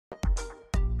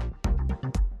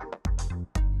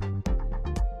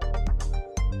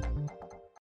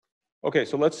Okay,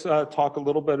 so let's talk a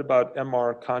little bit about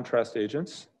MR contrast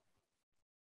agents.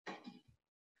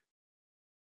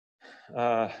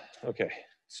 Okay,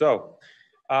 so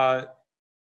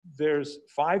there's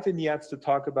 5 vignettes to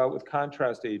talk about with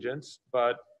contrast agents,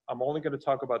 but I'm only going to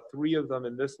talk about 3 of them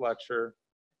in this lecture,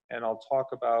 and I'll talk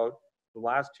about the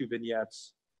last 2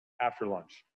 vignettes after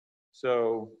lunch.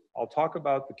 So I'll talk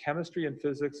about the chemistry and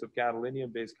physics of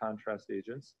gadolinium-based contrast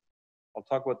agents. I'll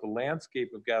talk about the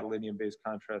landscape of gadolinium-based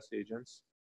contrast agents,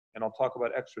 and I'll talk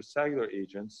about extracellular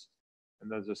agents. And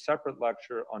there's a separate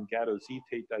lecture on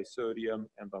gadoxetate disodium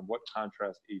and on what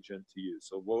contrast agent to use.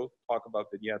 So we'll talk about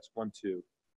vignettes 1, 2,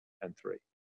 and 3.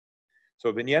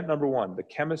 So vignette number 1, the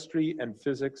chemistry and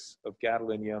physics of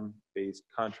gadolinium-based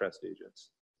contrast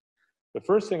agents. The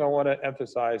first thing I want to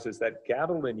emphasize is that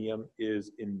gadolinium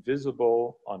is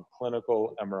invisible on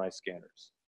clinical MRI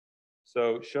scanners.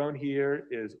 So shown here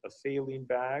is a saline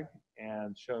bag,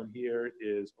 and shown here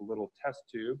is a little test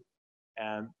tube,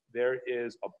 and there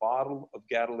is a bottle of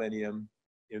gadolinium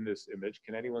in this image.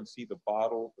 Can anyone see the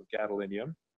bottle of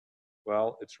gadolinium?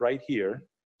 Well, it's right here.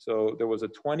 So there was a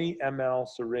 20 ml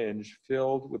syringe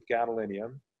filled with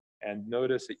gadolinium, and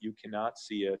notice that you cannot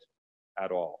see it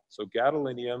at all. So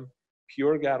gadolinium,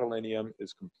 pure gadolinium,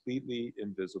 is completely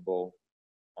invisible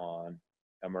on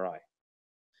MRI.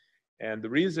 And the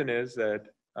reason is that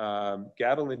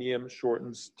gadolinium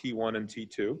shortens T1 and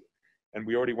T2, and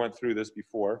we already went through this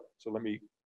before, so let me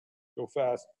go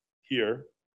fast here.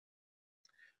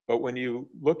 But when you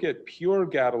look at pure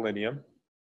gadolinium,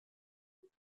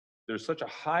 there's such a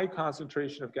high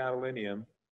concentration of gadolinium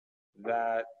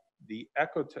that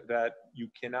that you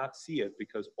cannot see it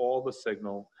because all the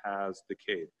signal has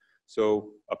decayed.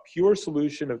 So a pure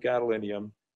solution of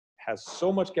gadolinium has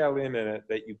so much gadolinium in it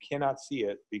that you cannot see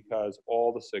it because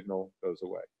all the signal goes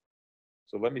away.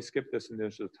 So let me skip this in the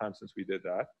interest of time since we did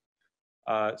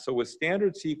that. So with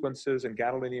standard sequences and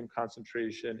gadolinium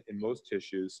concentration in most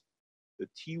tissues, the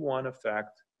T1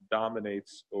 effect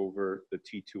dominates over the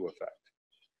T2 effect.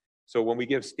 So when we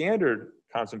give standard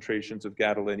concentrations of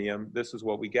gadolinium, this is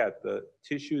what we get. The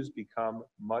tissues become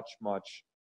much, much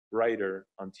brighter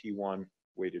on T1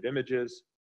 weighted images.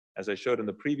 As I showed in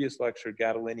the previous lecture,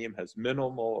 gadolinium has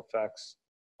minimal effects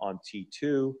on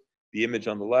T2. The image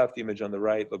on the left, the image on the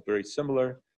right look very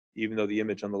similar, even though the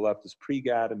image on the left is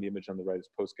pre-gad and the image on the right is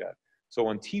post-gad. So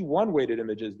on T1 weighted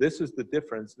images, this is the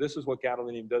difference. This is what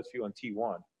gadolinium does for you on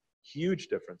T1. Huge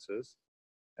differences.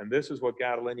 And this is what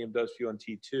gadolinium does for you on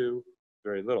T2,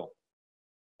 very little.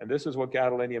 And this is what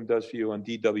gadolinium does for you on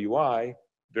DWI,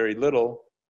 very little.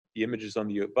 The images on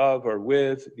the above are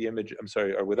with the image,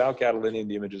 are without gadolinium.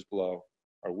 The images below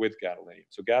are with gadolinium.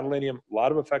 So gadolinium, a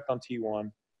lot of effect on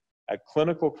T1. At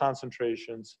clinical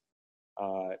concentrations,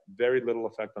 very little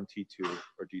effect on T2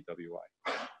 or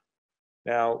DWI.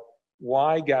 Now,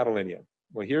 why gadolinium?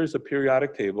 Well, here's a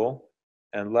periodic table,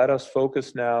 and let us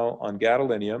focus now on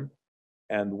gadolinium.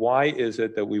 And why is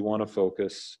it that we want to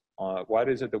focus on, why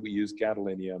is it that we use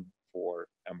gadolinium for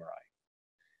MRI?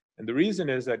 And the reason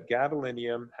is that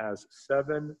gadolinium has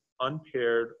 7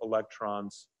 unpaired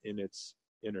electrons in its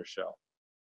inner shell.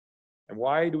 And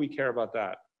why do we care about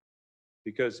that?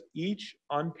 Because each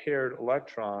unpaired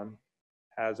electron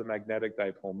has a magnetic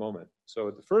dipole moment. So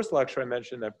at the first lecture, I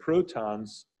mentioned that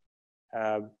protons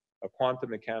have a quantum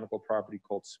mechanical property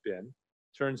called spin.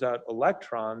 Turns out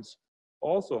electrons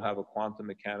also have a quantum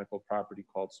mechanical property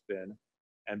called spin.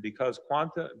 And because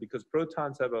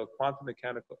protons have a quantum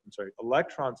mechanical,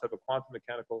 electrons have a quantum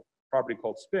mechanical property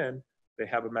called spin, they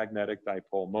have a magnetic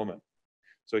dipole moment.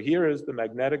 So here is the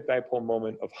magnetic dipole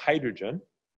moment of hydrogen.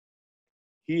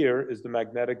 Here is the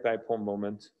magnetic dipole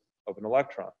moment of an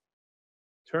electron.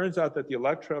 Turns out that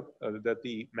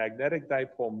the magnetic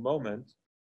dipole moment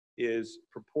is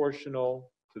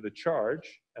proportional to the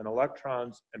charge, and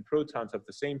electrons and protons have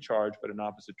the same charge but in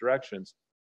opposite directions,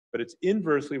 but it's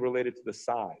inversely related to the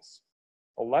size.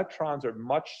 Electrons are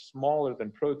much smaller than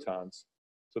protons,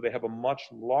 so they have a much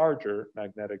larger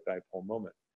magnetic dipole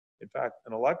moment. In fact,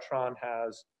 an electron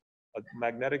has a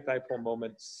magnetic dipole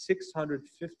moment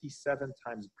 657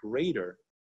 times greater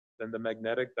than the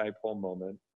magnetic dipole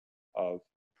moment of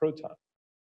proton.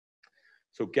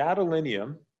 So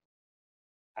gadolinium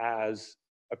as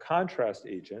a contrast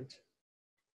agent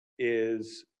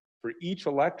is, for each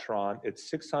electron, it's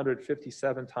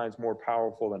 657 times more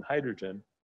powerful than hydrogen,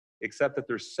 except that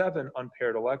there's 7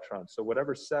 unpaired electrons. So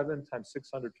whatever 7 times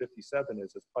 657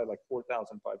 is, it's probably like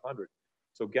 4,500.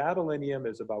 So gadolinium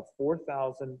is about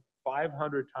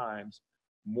 4,500 times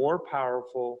more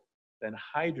powerful than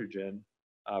hydrogen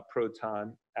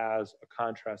proton as a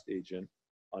contrast agent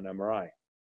on MRI.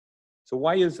 So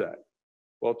why is that?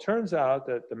 Well, it turns out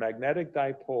that the magnetic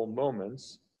dipole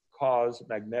moments cause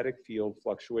magnetic field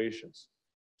fluctuations.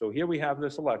 So here we have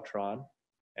this electron,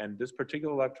 and this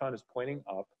particular electron is pointing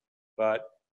up, but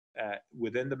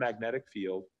within the magnetic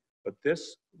field. But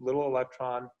this little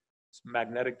electron's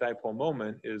magnetic dipole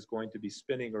moment is going to be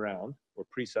spinning around, or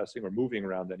precessing, or moving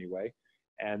around anyway.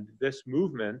 And this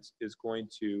movement is going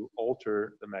to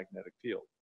alter the magnetic field.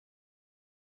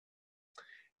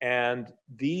 And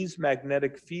these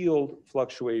magnetic field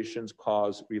fluctuations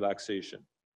cause relaxation.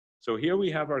 So here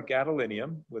we have our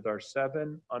gadolinium with our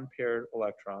 7 unpaired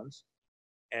electrons.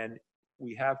 And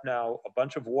we have now a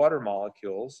bunch of water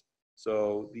molecules.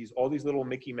 So all these little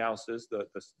Mickey Mouses, the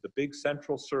big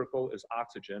central circle is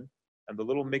oxygen, and the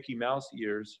little Mickey Mouse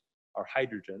ears are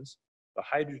hydrogens. The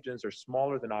hydrogens are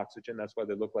smaller than oxygen. That's why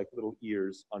they look like little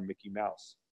ears on Mickey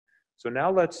Mouse. So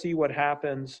now let's see what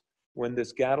happens when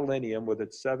this gadolinium with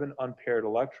its 7 unpaired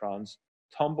electrons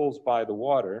tumbles by the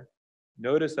water.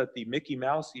 Notice that the Mickey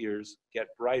Mouse ears get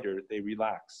brighter, they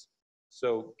relax.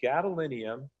 So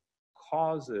gadolinium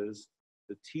causes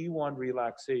the T1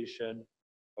 relaxation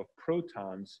of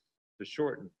protons to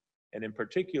shorten. And in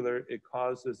particular, it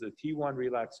causes the T1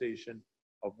 relaxation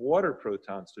of water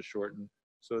protons to shorten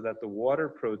so that the water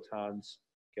protons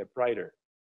get brighter.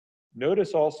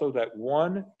 Notice also that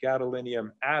one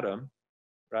gadolinium atom,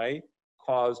 right,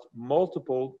 caused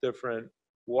multiple different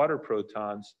water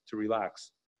protons to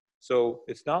relax. So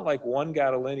it's not like one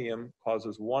gadolinium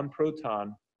causes one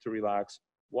proton to relax.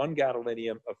 One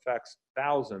gadolinium affects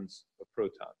thousands of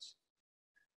protons.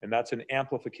 And that's an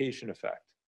amplification effect.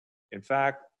 In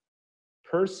fact,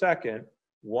 per second,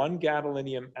 one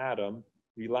gadolinium atom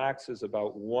relaxes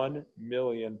about 1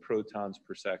 million protons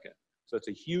per second. So it's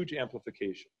a huge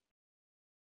amplification.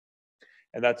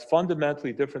 And that's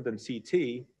fundamentally different than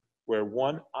CT, where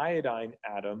one iodine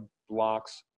atom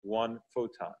blocks one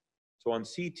photon. So on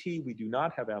CT, we do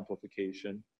not have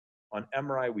amplification. On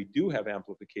MRI, we do have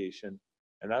amplification.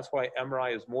 And that's why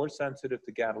MRI is more sensitive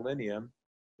to gadolinium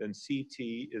than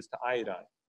CT is to iodine.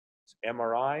 So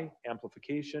MRI,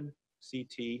 amplification;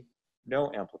 CT,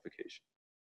 no amplification.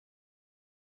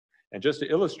 And just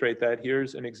to illustrate that,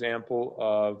 here's an example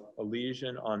of a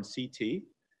lesion on CT.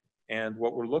 And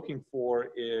what we're looking for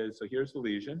is, so here's the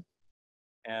lesion.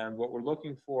 And what we're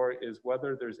looking for is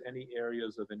whether there's any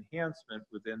areas of enhancement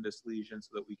within this lesion so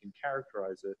that we can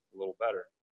characterize it a little better.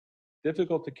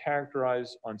 Difficult to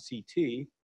characterize on CT,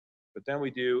 but then we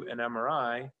do an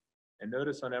MRI, and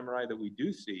notice on MRI that we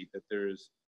do see that there's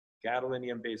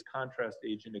gadolinium-based contrast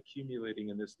agent accumulating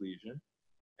in this lesion,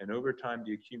 and over time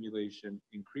the accumulation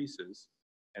increases,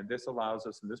 and this allows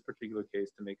us in this particular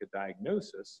case to make a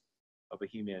diagnosis of a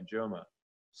hemangioma.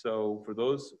 So for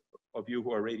those of you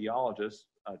who are radiologists,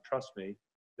 trust me,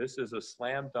 this is a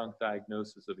slam dunk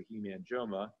diagnosis of a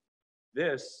hemangioma.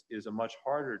 This is a much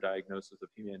harder diagnosis of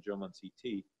hemangioma on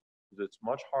CT, because it's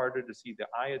much harder to see the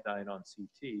iodine on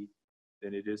CT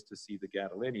than it is to see the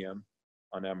gadolinium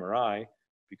on MRI,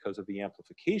 because of the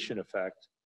amplification effect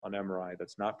on MRI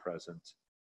that's not present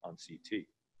on CT.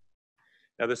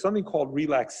 Now there's something called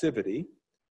relaxivity.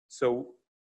 So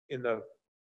in the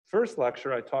first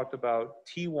lecture, I talked about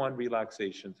T1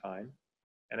 relaxation time,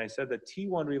 and I said that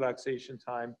T1 relaxation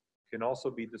time can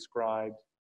also be described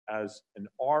as an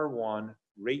R1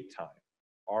 rate time,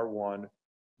 R1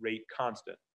 rate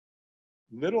constant.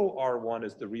 Little r1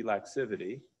 is the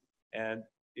relaxivity, and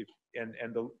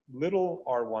the little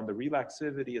r1, the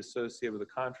relaxivity associated with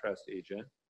a contrast agent,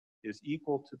 is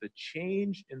equal to the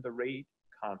change in the rate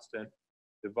constant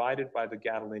divided by the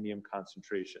gadolinium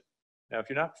concentration. Now, if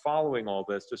you're not following all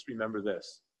this, just remember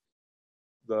this.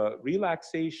 The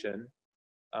relaxation,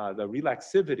 the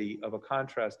relaxivity of a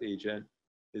contrast agent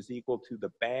is equal to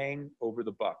the bang over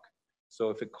the buck. So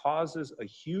if it causes a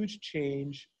huge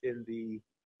change in the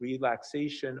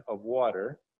relaxation of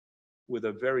water with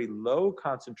a very low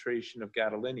concentration of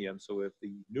gadolinium, so if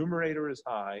the numerator is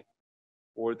high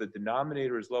or the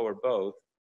denominator is low or both,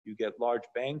 you get large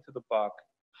bang to the buck,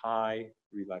 high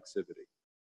relaxivity.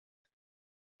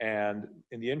 And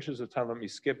in the interest of time, let me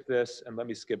skip this and let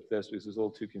me skip this because it's a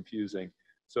little too confusing.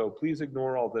 So please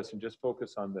ignore all this and just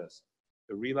focus on this.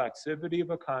 The relaxivity of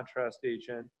a contrast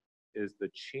agent is the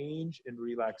change in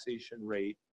relaxation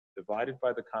rate divided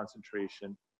by the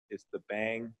concentration. It's the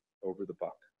bang over the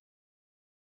buck.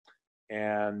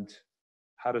 And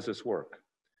how does this work?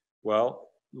 Well,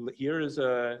 here is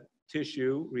a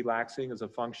tissue relaxing as a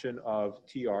function of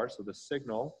TR, so the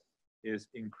signal is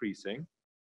increasing.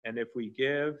 And if we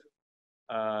give,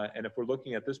 and if we're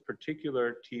looking at this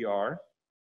particular TR,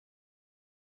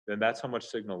 then that's how much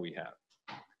signal we have.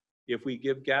 If we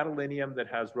give gadolinium that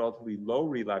has relatively low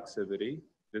relaxivity,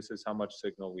 this is how much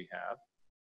signal we have.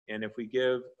 And if we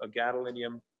give a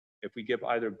gadolinium, if we give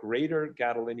either greater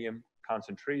gadolinium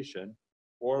concentration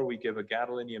or we give a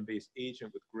gadolinium-based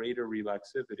agent with greater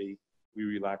relaxivity, we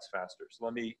relax faster. So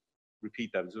let me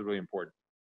repeat that. This is really important.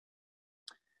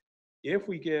 If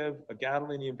we give a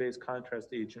gadolinium-based contrast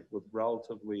agent with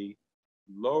relatively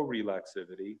low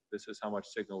relaxivity, this is how much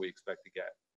signal we expect to get.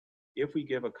 If we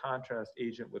give a contrast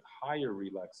agent with higher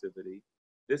relaxivity,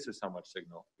 this is how much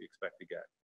signal we expect to get.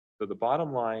 So the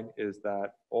bottom line is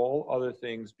that all other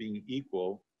things being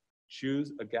equal,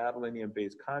 choose a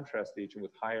gadolinium-based contrast agent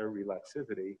with higher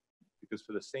relaxivity, because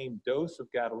for the same dose of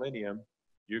gadolinium,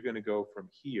 you're going to go from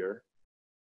here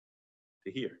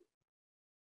to here.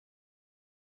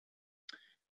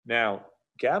 Now,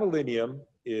 gadolinium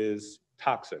is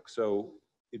toxic, so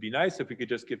it'd be nice if we could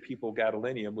just give people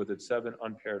gadolinium with its 7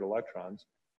 unpaired electrons,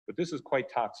 but this is quite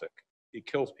toxic. It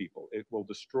kills people. It will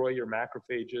destroy your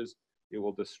macrophages, it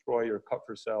will destroy your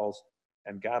Kupffer cells,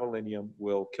 and gadolinium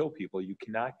will kill people. You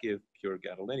cannot give pure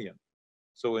gadolinium.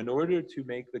 So in order to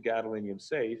make the gadolinium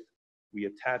safe, we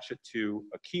attach it to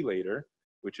a chelator,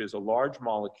 which is a large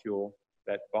molecule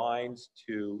that binds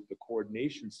to the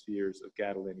coordination spheres of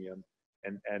gadolinium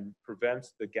and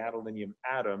prevents the gadolinium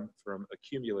atom from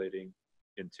accumulating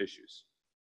in tissues.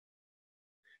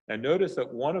 Now notice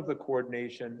that one of the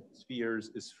coordination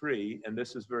spheres is free, and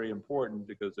this is very important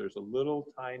because there's a little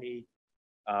tiny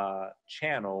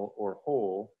channel or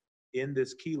hole in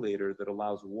this chelator that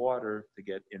allows water to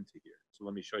get into here. So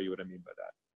let me show you what I mean by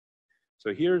that.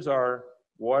 So here's our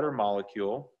water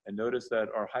molecule, and notice that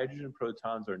our hydrogen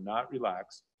protons are not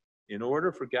relaxed. In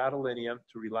order for gadolinium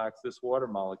to relax this water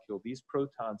molecule, these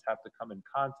protons have to come in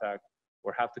contact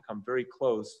or have to come very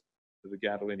close to the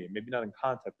gadolinium. Maybe not in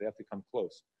contact, they have to come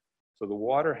close. So the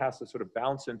water has to sort of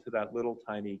bounce into that little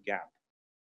tiny gap.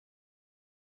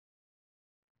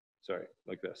 Sorry,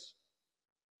 like this.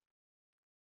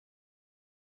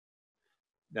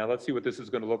 Now let's see what this is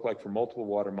going to look like for multiple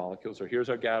water molecules. So here's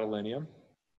our gadolinium.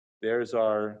 There's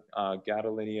our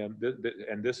gadolinium,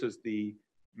 and this is the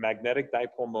magnetic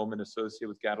dipole moment associated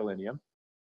with gadolinium.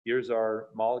 Here's our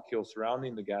molecule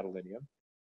surrounding the gadolinium.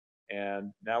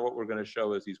 And now what we're going to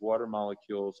show is these water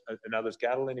molecules. And now this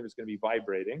gadolinium is going to be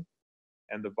vibrating,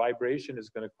 and the vibration is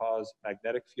going to cause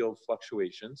magnetic field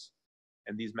fluctuations.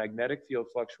 And these magnetic field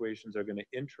fluctuations are going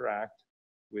to interact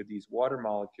with these water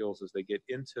molecules as they get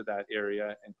into that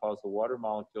area and cause the water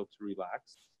molecule to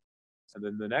relax. And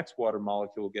then the next water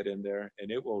molecule will get in there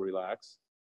and it will relax.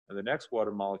 And the next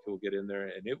water molecule will get in there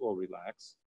and it will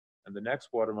relax. And the next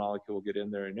water molecule will get in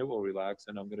there and it will relax.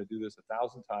 And I'm going to do this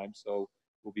 1,000 times, so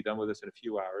we'll be done with this in a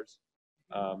few hours.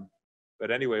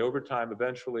 But anyway, over time,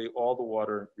 eventually all the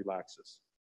water relaxes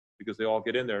because they all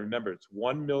get in there. Remember, it's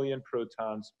 1 million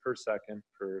protons per second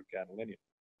per gadolinium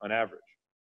on average.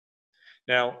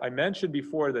 Now, I mentioned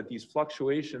before that these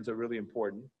fluctuations are really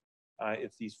important.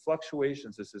 It's these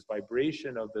fluctuations, this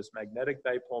vibration of this magnetic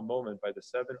dipole moment by the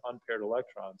 7 unpaired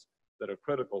electrons that are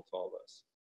critical to all this.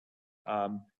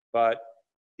 But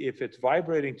if it's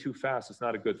vibrating too fast, it's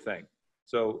not a good thing.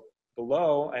 So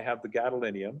below, I have the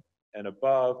gadolinium, and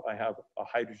above, I have a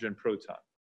hydrogen proton.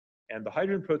 And the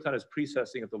hydrogen proton is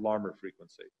precessing at the Larmor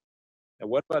frequency. Now,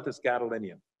 what about this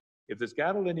gadolinium? If this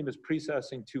gadolinium is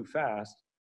precessing too fast,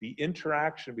 the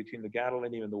interaction between the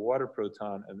gadolinium and the water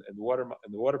proton and the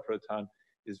water proton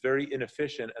is very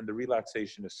inefficient, and the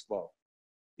relaxation is slow.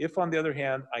 If, on the other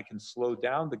hand, I can slow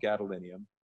down the gadolinium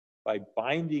by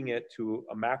binding it to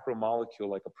a macromolecule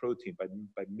like a protein, by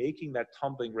making that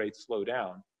tumbling rate slow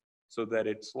down so that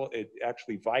it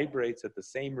actually vibrates at the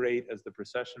same rate as the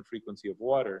precession frequency of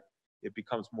water, it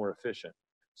becomes more efficient.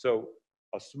 So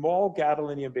a small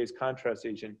gadolinium-based contrast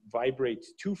agent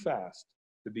vibrates too fast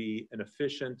to be an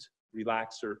efficient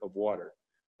relaxer of water.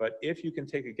 But if you can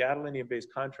take a gadolinium-based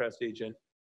contrast agent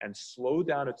and slow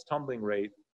down its tumbling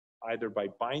rate, either by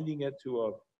binding it to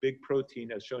a big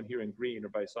protein, as shown here in green, or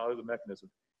by some other mechanism,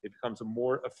 it becomes a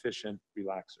more efficient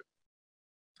relaxer.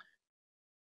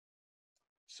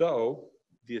 So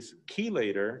this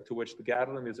chelator to which the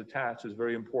gadolinium is attached is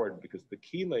very important, because the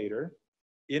chelator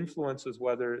influences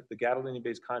whether the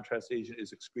gadolinium-based contrast agent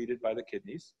is excreted by the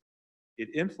kidneys. It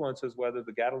influences whether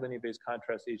the gadolinium-based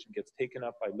contrast agent gets taken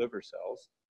up by liver cells.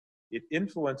 It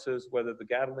influences whether the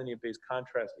gadolinium-based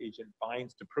contrast agent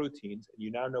binds to proteins. And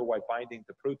you now know why binding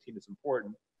to protein is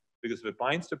important, because if it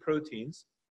binds to proteins,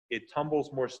 it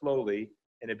tumbles more slowly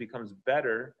and it becomes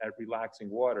better at relaxing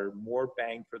water, more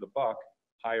bang for the buck,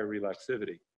 higher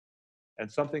relaxivity.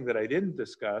 And something that I didn't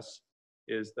discuss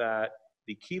is that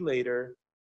the chelator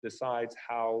decides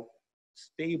how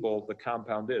stable the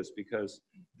compound is, because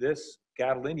this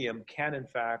gadolinium can in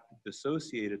fact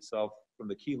dissociate itself from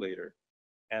the chelator.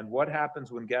 And what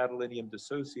happens when gadolinium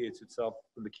dissociates itself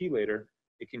from the chelator?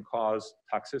 It can cause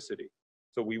toxicity.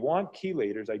 So we want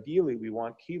chelators, ideally we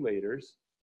want chelators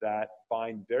that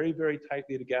bind very, very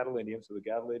tightly to gadolinium so the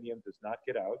gadolinium does not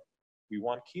get out. We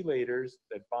want chelators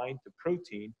that bind to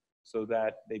protein so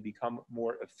that they become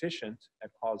more efficient at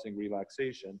causing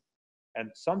relaxation. And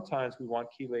sometimes we want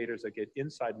chelators that get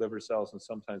inside liver cells and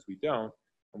sometimes we don't.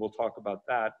 And we'll talk about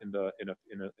that in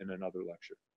another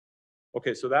lecture.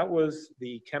 Okay, so that was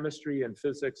the chemistry and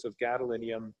physics of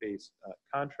gadolinium-based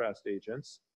contrast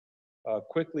agents.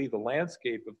 Quickly, the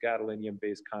landscape of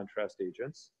gadolinium-based contrast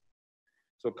agents.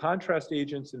 So contrast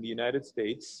agents in the United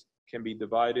States can be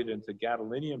divided into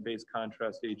gadolinium-based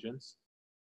contrast agents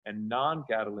and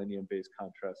non-gadolinium-based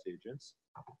contrast agents.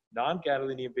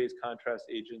 Non-gadolinium-based contrast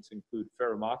agents include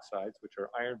ferromoxides, which are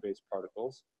iron-based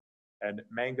particles, and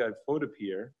manganese,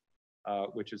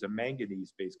 which is a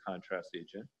manganese-based contrast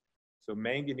agent. So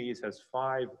manganese has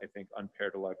 5, I think,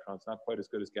 unpaired electrons, not quite as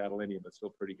good as gadolinium, but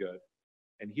still pretty good.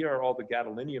 And here are all the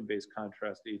gadolinium-based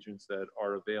contrast agents that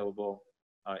are available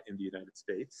in the United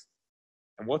States.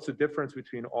 And what's the difference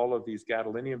between all of these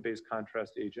gadolinium-based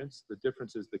contrast agents? The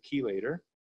difference is the chelator.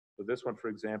 So this one, for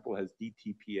example, has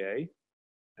DTPA,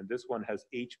 and this one has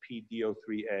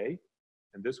HPDO3A,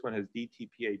 and this one has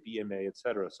DTPA, BMA, et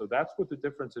cetera. So that's what the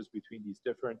difference is between these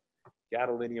different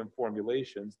gadolinium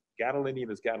formulations. Gadolinium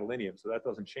is gadolinium, so that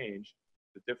doesn't change.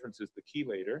 The difference is the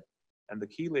chelator, and the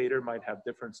chelator might have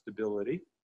different stability.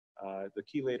 The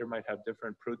chelator might have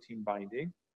different protein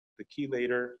binding. The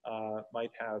chelator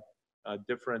might have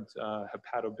different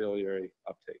hepatobiliary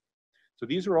uptake. So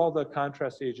these are all the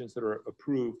contrast agents that are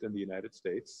approved in the United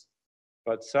States,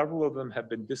 but several of them have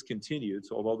been discontinued.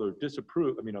 So although they're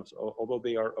disapproved, although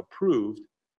they are approved,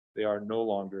 they are no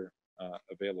longer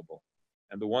available.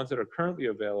 And the ones that are currently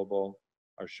available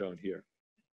are shown here.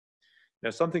 Now,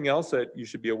 something else that you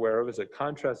should be aware of is that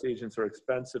contrast agents are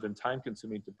expensive and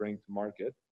time-consuming to bring to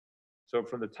market. So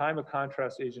from the time a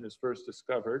contrast agent is first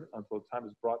discovered until the time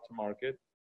it's brought to market,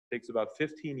 it takes about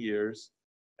 15 years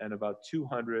and about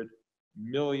 $200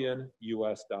 million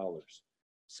US.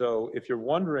 So if you're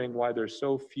wondering why there's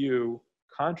so few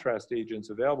contrast agents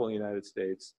available in the United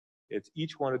States, it's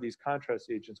each one of these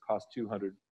contrast agents costs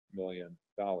 $200 million.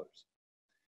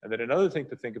 And then another thing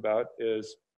to think about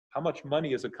is how much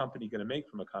money is a company going to make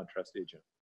from a contrast agent?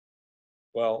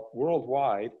 Well,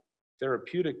 worldwide,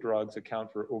 therapeutic drugs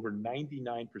account for over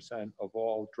 99% of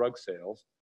all drug sales.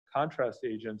 Contrast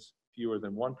agents, fewer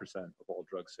than 1% of all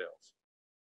drug sales.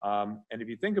 And if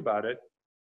you think about it,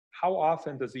 how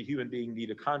often does a human being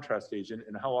need a contrast agent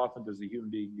and how often does a human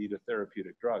being need a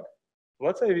therapeutic drug? Well,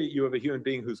 let's say you have a human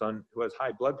being who has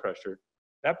high blood pressure.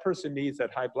 That person needs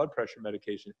that high blood pressure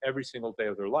medication every single day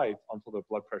of their life until their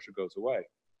blood pressure goes away.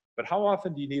 But how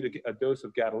often do you need a dose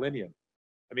of gadolinium?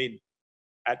 I mean,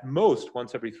 at most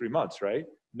once every 3 months, right?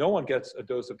 No one gets a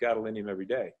dose of gadolinium every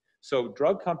day. So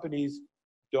drug companies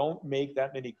don't make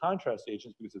that many contrast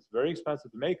agents because it's very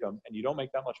expensive to make them and you don't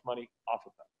make that much money off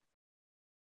of them.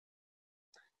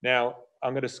 Now,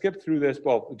 I'm going to skip through this.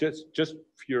 Well, just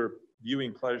for your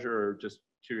viewing pleasure or just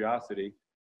curiosity,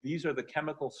 these are the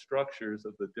chemical structures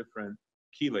of the different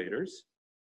chelators.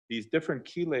 These different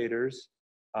chelators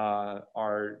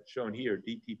are shown here,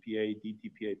 DTPA,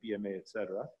 DTPA, BMA, et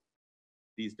cetera.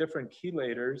 These different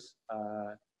chelators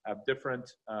have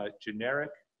different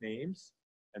generic names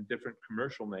and different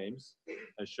commercial names,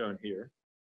 as shown here.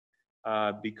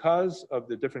 Because of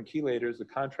the different chelators, the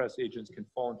contrast agents can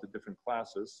fall into different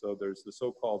classes. So there's the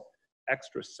so-called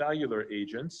extracellular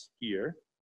agents here.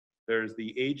 There's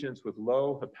the agents with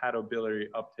low hepatobiliary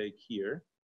uptake here.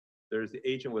 There's the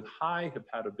agent with high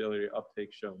hepatobiliary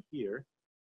uptake shown here.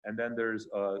 And then there's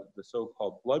the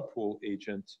so-called blood pool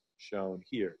agent shown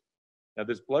here. Now,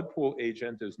 this blood pool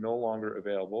agent is no longer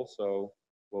available, so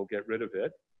we'll get rid of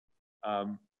it.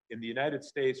 In the United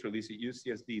States, or at least at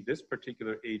UCSD, this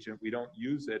particular agent, we don't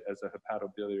use it as a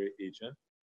hepatobiliary agent.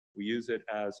 We use it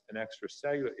as an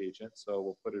extracellular agent, so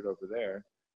we'll put it over there.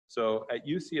 So at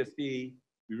UCSD,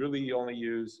 we really only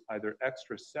use either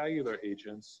extracellular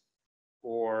agents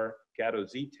or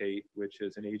gadoxetate, which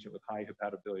is an agent with high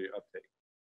hepatobiliary uptake.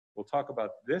 We'll talk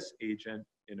about this agent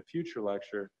in a future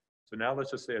lecture. So now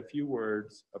let's just say a few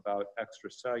words about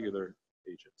extracellular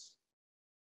agents.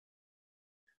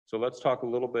 So let's talk a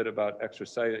little bit about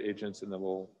extracellular agents and then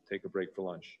we'll take a break for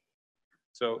lunch.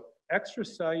 So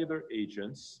extracellular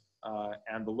agents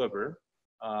and the liver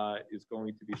is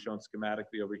going to be shown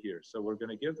schematically over here. So we're going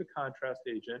to give the contrast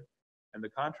agent and the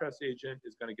contrast agent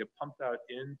is going to get pumped out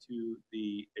into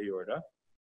the aorta.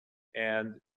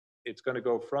 And it's going to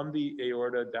go from the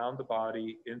aorta down the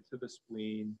body into the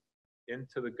spleen,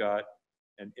 into the gut,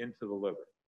 and into the liver.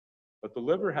 But the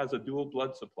liver has a dual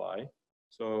blood supply.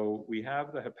 So we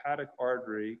have the hepatic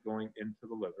artery going into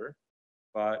the liver,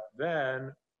 but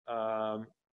then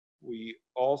we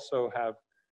also have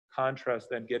contrast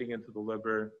then getting into the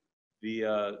liver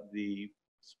via the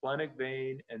splenic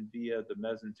vein and via the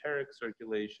mesenteric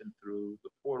circulation through the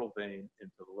portal vein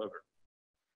into the liver.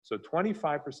 So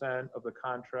 25% of the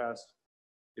contrast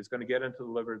is going to get into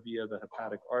the liver via the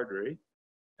hepatic artery,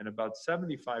 and about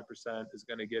 75% is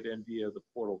going to get in via the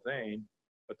portal vein,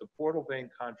 but the portal vein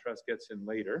contrast gets in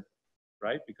later,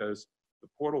 right? Because the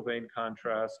portal vein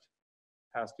contrast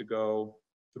has to go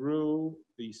through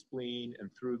the spleen and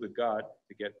through the gut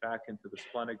to get back into the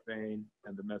splenic vein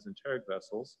and the mesenteric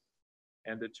vessels.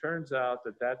 And it turns out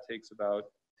that that takes about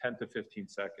 10 to 15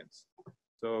 seconds.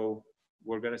 So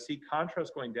we're going to see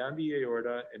contrast going down the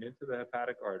aorta and into the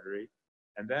hepatic artery.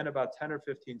 And then about 10 or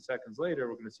 15 seconds later,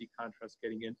 we're going to see contrast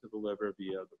getting into the liver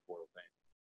via the portal vein.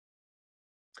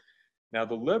 Now,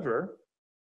 the liver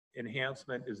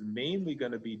enhancement is mainly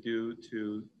going to be due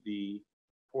to the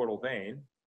portal vein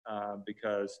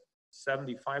because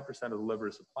 75% of the liver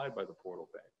is supplied by the portal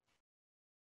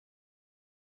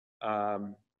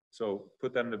vein. So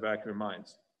put that in the back of your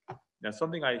minds. Now,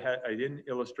 something I didn't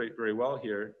illustrate very well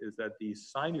here is that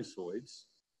these sinusoids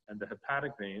and the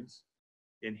hepatic veins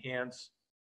enhance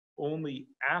only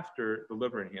after the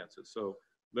liver enhances. So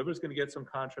liver is going to get some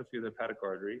contrast via the hepatic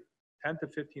artery. 10 to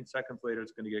 15 seconds later,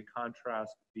 it's going to get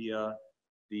contrast via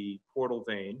the portal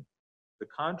vein. The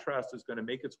contrast is going to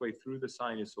make its way through the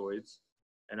sinusoids,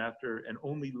 and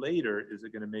only later is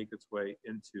it going to make its way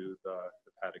into the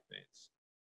hepatic veins.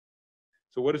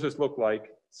 So what does this look like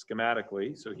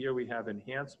schematically? So here we have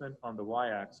enhancement on the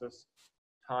y-axis,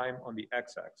 time on the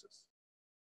x-axis.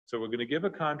 So we're going to give a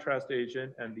contrast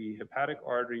agent, and the hepatic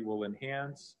artery will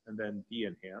enhance and then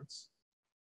de-enhance.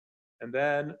 And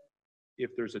then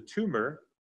if there's a tumor,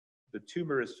 the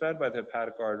tumor is fed by the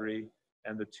hepatic artery,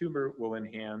 and the tumor will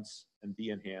enhance and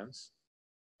de-enhance.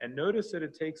 And notice that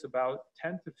it takes about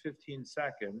 10 to 15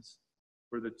 seconds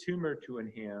for the tumor to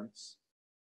enhance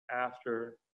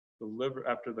after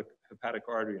the hepatic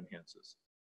artery enhances.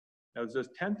 Now, does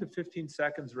 10 to 15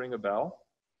 seconds ring a bell?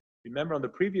 Remember on the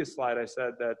previous slide, I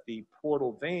said that the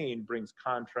portal vein brings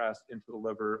contrast into the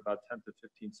liver about 10 to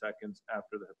 15 seconds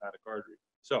after the hepatic artery.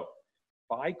 So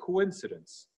by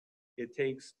coincidence, it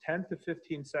takes 10 to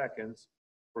 15 seconds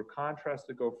for contrast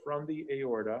to go from the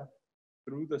aorta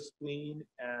through the spleen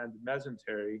and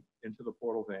mesentery into the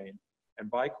portal vein.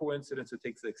 And by coincidence, it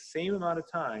takes the same amount of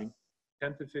time,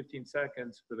 10 to 15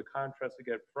 seconds, for the contrast to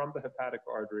get from the hepatic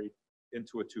artery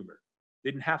into a tumor.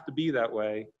 Didn't have to be that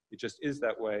way. It just is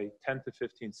that way. 10 to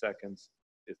 15 seconds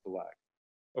is the lag.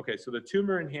 Okay, so the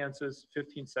tumor enhances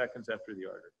 15 seconds after the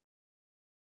artery.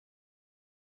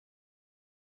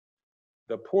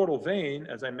 The portal vein,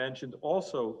 as I mentioned,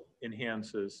 also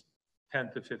enhances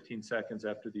 10 to 15 seconds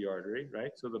after the artery,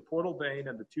 right? So the portal vein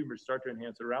and the tumor start to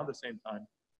enhance around the same time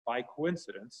by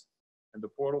coincidence, and the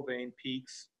portal vein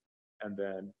peaks and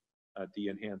then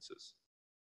de-enhances.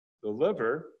 The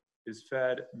liver is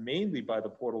fed mainly by the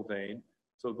portal vein.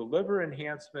 So the liver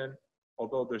enhancement,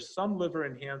 although there's some liver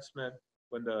enhancement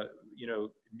when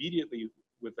immediately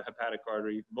with the hepatic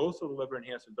artery, most of the liver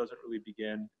enhancement doesn't really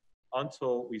begin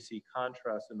until we see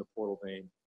contrast in the portal vein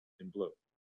in blue.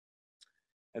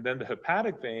 And then the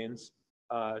hepatic veins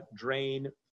drain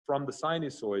from the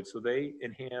sinusoid, so they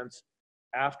enhance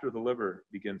after the liver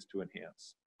begins to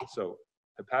enhance. So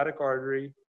hepatic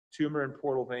artery, tumor and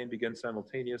portal vein begin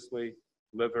simultaneously,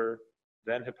 liver,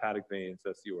 then hepatic veins,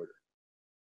 that's the order.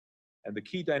 And the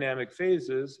key dynamic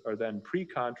phases are then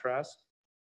pre-contrast,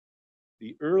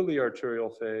 the early arterial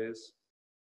phase,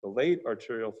 the late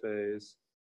arterial phase,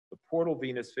 the portal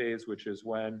venous phase, which is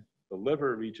when the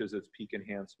liver reaches its peak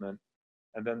enhancement,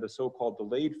 and then the so-called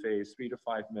delayed phase, 3 to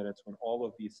 5 minutes, when all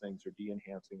of these things are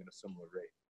de-enhancing at a similar rate.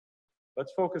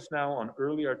 Let's focus now on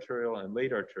early arterial and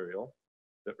late arterial.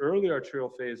 The early arterial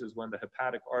phase is when the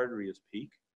hepatic artery is peak,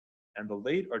 and the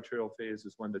late arterial phase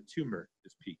is when the tumor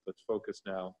is peak. Let's focus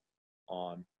now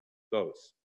on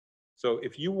those. So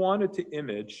if you wanted to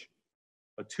image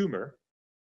a tumor,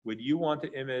 would you want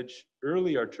to image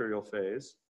early arterial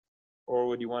phase, or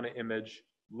would you want to image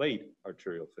late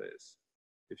arterial phase?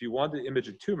 If you want to image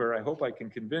a tumor, I hope I can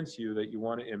convince you that you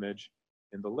want to image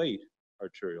in the late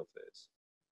arterial phase.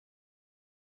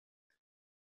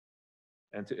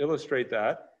 And to illustrate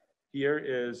that, here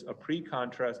is a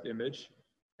pre-contrast image,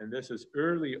 and this is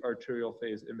early arterial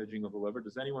phase imaging of the liver.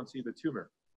 Does anyone see the tumor?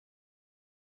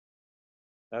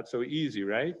 Not so easy,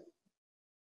 right?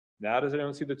 Now does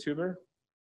anyone see the tumor?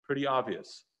 Pretty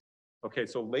obvious. Okay,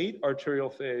 so late arterial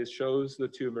phase shows the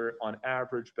tumor on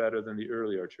average better than the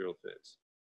early arterial phase.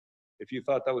 If you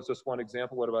thought that was just one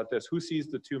example, what about this? Who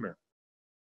sees the tumor?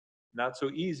 Not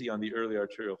so easy on the early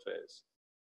arterial phase.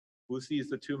 Who sees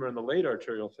the tumor in the late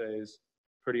arterial phase?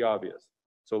 Pretty obvious.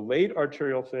 So late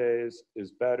arterial phase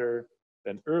is better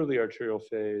than early arterial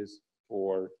phase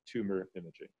for tumor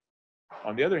imaging.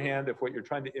 On the other hand, if what you're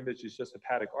trying to image is just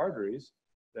hepatic arteries,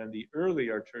 then the early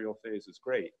arterial phase is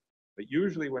great. But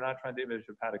usually we're not trying to image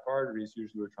hepatic arteries,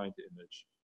 usually we're trying to image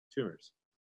tumors.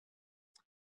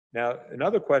 Now,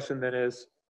 another question then is,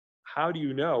 how do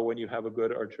you know when you have a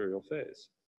good arterial phase?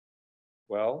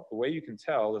 Well, the way you can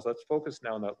tell is, let's focus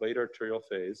now on that late arterial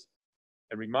phase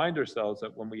and remind ourselves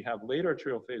that when we have late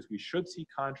arterial phase, we should see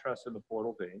contrast in the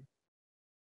portal vein.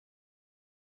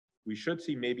 We should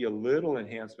see maybe a little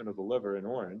enhancement of the liver in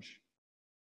orange,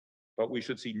 but we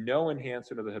should see no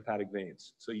enhancement of the hepatic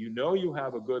veins. So you know you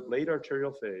have a good late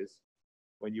arterial phase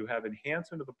when you have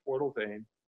enhancement of the portal vein,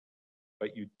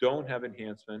 but you don't have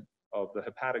enhancement of the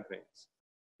hepatic veins.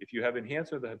 If you have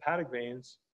enhancement of the hepatic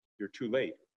veins, you're too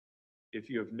late. If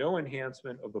you have no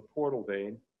enhancement of the portal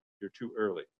vein, you're too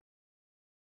early.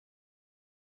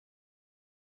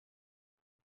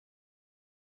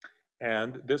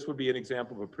 And this would be an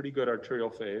example of a pretty good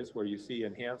arterial phase where you see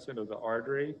enhancement of the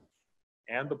artery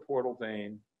and the portal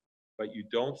vein, but you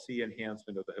don't see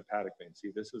enhancement of the hepatic vein. See,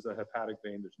 this is a hepatic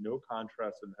vein. There's no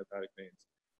contrast in the hepatic veins.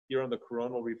 Here on the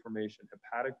coronal reformation,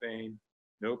 hepatic vein,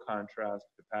 no contrast,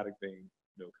 hepatic vein,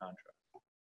 no contrast.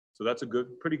 So that's a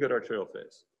pretty good arterial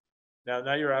phase.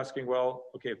 Now you're asking, well,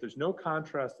 okay, if there's no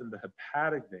contrast in the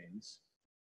hepatic veins,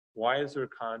 why is there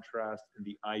contrast in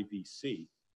the IVC?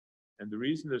 And the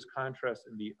reason there's contrast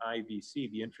in the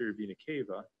IVC, the inferior vena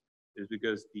cava, is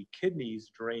because the kidneys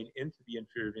drain into the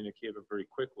inferior vena cava very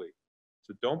quickly.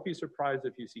 So don't be surprised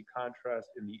if you see contrast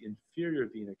in the inferior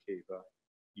vena cava.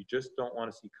 You just don't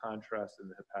want to see contrast in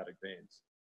the hepatic veins.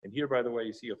 And here, by the way,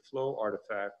 you see a flow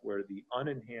artifact where the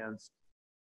unenhanced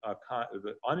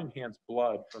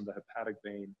blood from the hepatic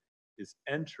vein is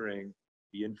entering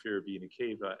the inferior vena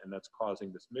cava, and that's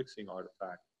causing this mixing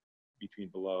artifact between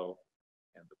below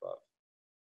and above.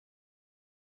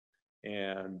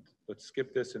 And let's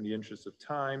skip this in the interest of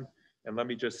time. And let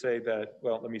me just say that,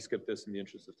 well, let me skip this in the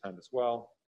interest of time as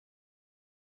well.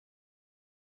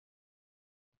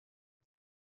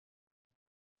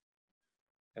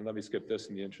 And let me skip this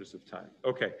in the interest of time.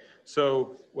 Okay,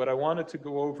 so what I wanted to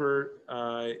go over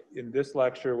in this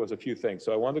lecture was a few things.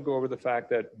 So I wanted to go over the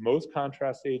fact that most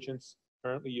contrast agents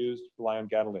currently used rely on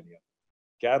gadolinium.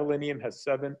 Gadolinium has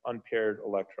 7 unpaired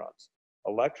electrons.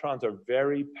 Electrons are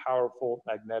very powerful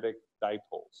magnetic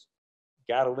dipoles.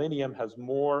 Gadolinium has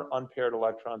more unpaired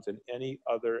electrons than any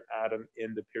other atom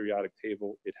in the periodic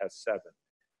table. It has 7.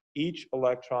 Each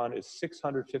electron is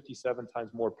 657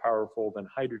 times more powerful than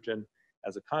hydrogen.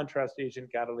 As a contrast agent,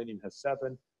 gadolinium has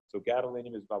 7. So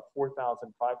gadolinium is about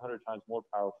 4,500 times more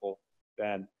powerful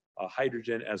than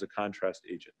hydrogen as a contrast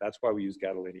agent. That's why we use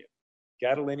gadolinium.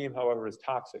 Gadolinium, however, is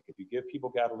toxic. If you give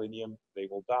people gadolinium, they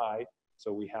will die.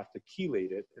 So we have to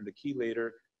chelate it, and the chelator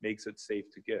makes it safe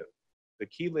to give. The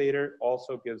chelator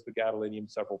also gives the gadolinium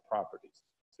several properties.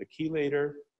 The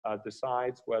chelator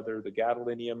decides whether the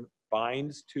gadolinium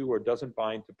binds to or doesn't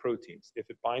bind to proteins.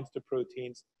 If it binds to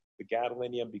proteins, the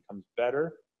gadolinium becomes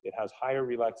better. It has higher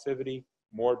relaxivity,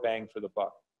 more bang for the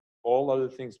buck. All other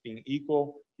things being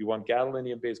equal, you want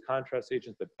gadolinium-based contrast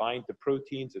agents that bind to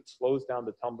proteins. It slows down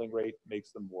the tumbling rate,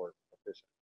 makes them more efficient.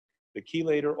 The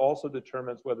chelator also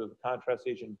determines whether the contrast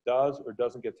agent does or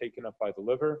doesn't get taken up by the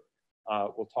liver.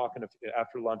 We'll talk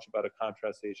after lunch about a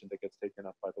contrast agent that gets taken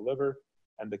up by the liver.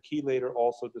 And the chelator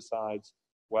also decides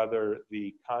whether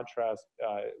the contrast,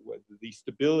 the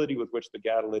stability with which the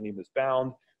gadolinium is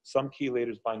bound. Some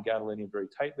chelators bind gadolinium very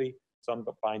tightly, some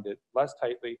bind it less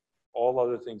tightly. All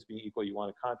other things being equal, you want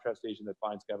a contrast agent that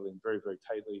binds gadolinium very, very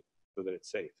tightly so that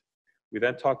it's safe. We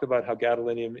then talked about how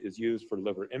gadolinium is used for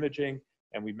liver imaging,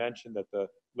 and we mentioned that the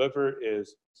liver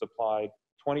is supplied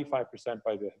 25%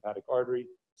 by the hepatic artery,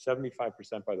 75%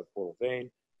 by the portal vein.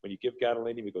 When you give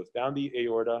gadolinium, it goes down the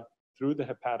aorta, through the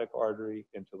hepatic artery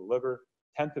into the liver.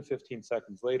 10 to 15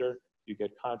 seconds later, you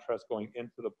get contrast going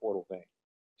into the portal vein.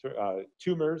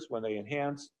 Tumors, when they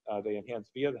enhance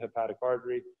via the hepatic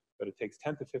artery, but it takes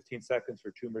 10 to 15 seconds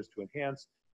for tumors to enhance.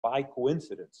 By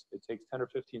coincidence, it takes 10 or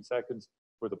 15 seconds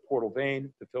for the portal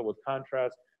vein to fill with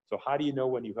contrast. So how do you know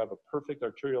when you have a perfect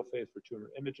arterial phase for tumor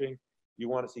imaging? You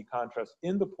want to see contrast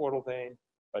in the portal vein,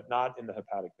 but not in the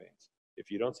hepatic veins.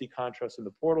 If you don't see contrast in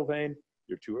the portal vein,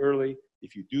 you're too early.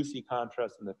 If you do see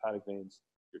contrast in the hepatic veins,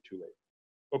 you're too late.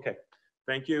 Okay,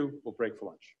 Thank you. We'll break for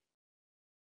lunch.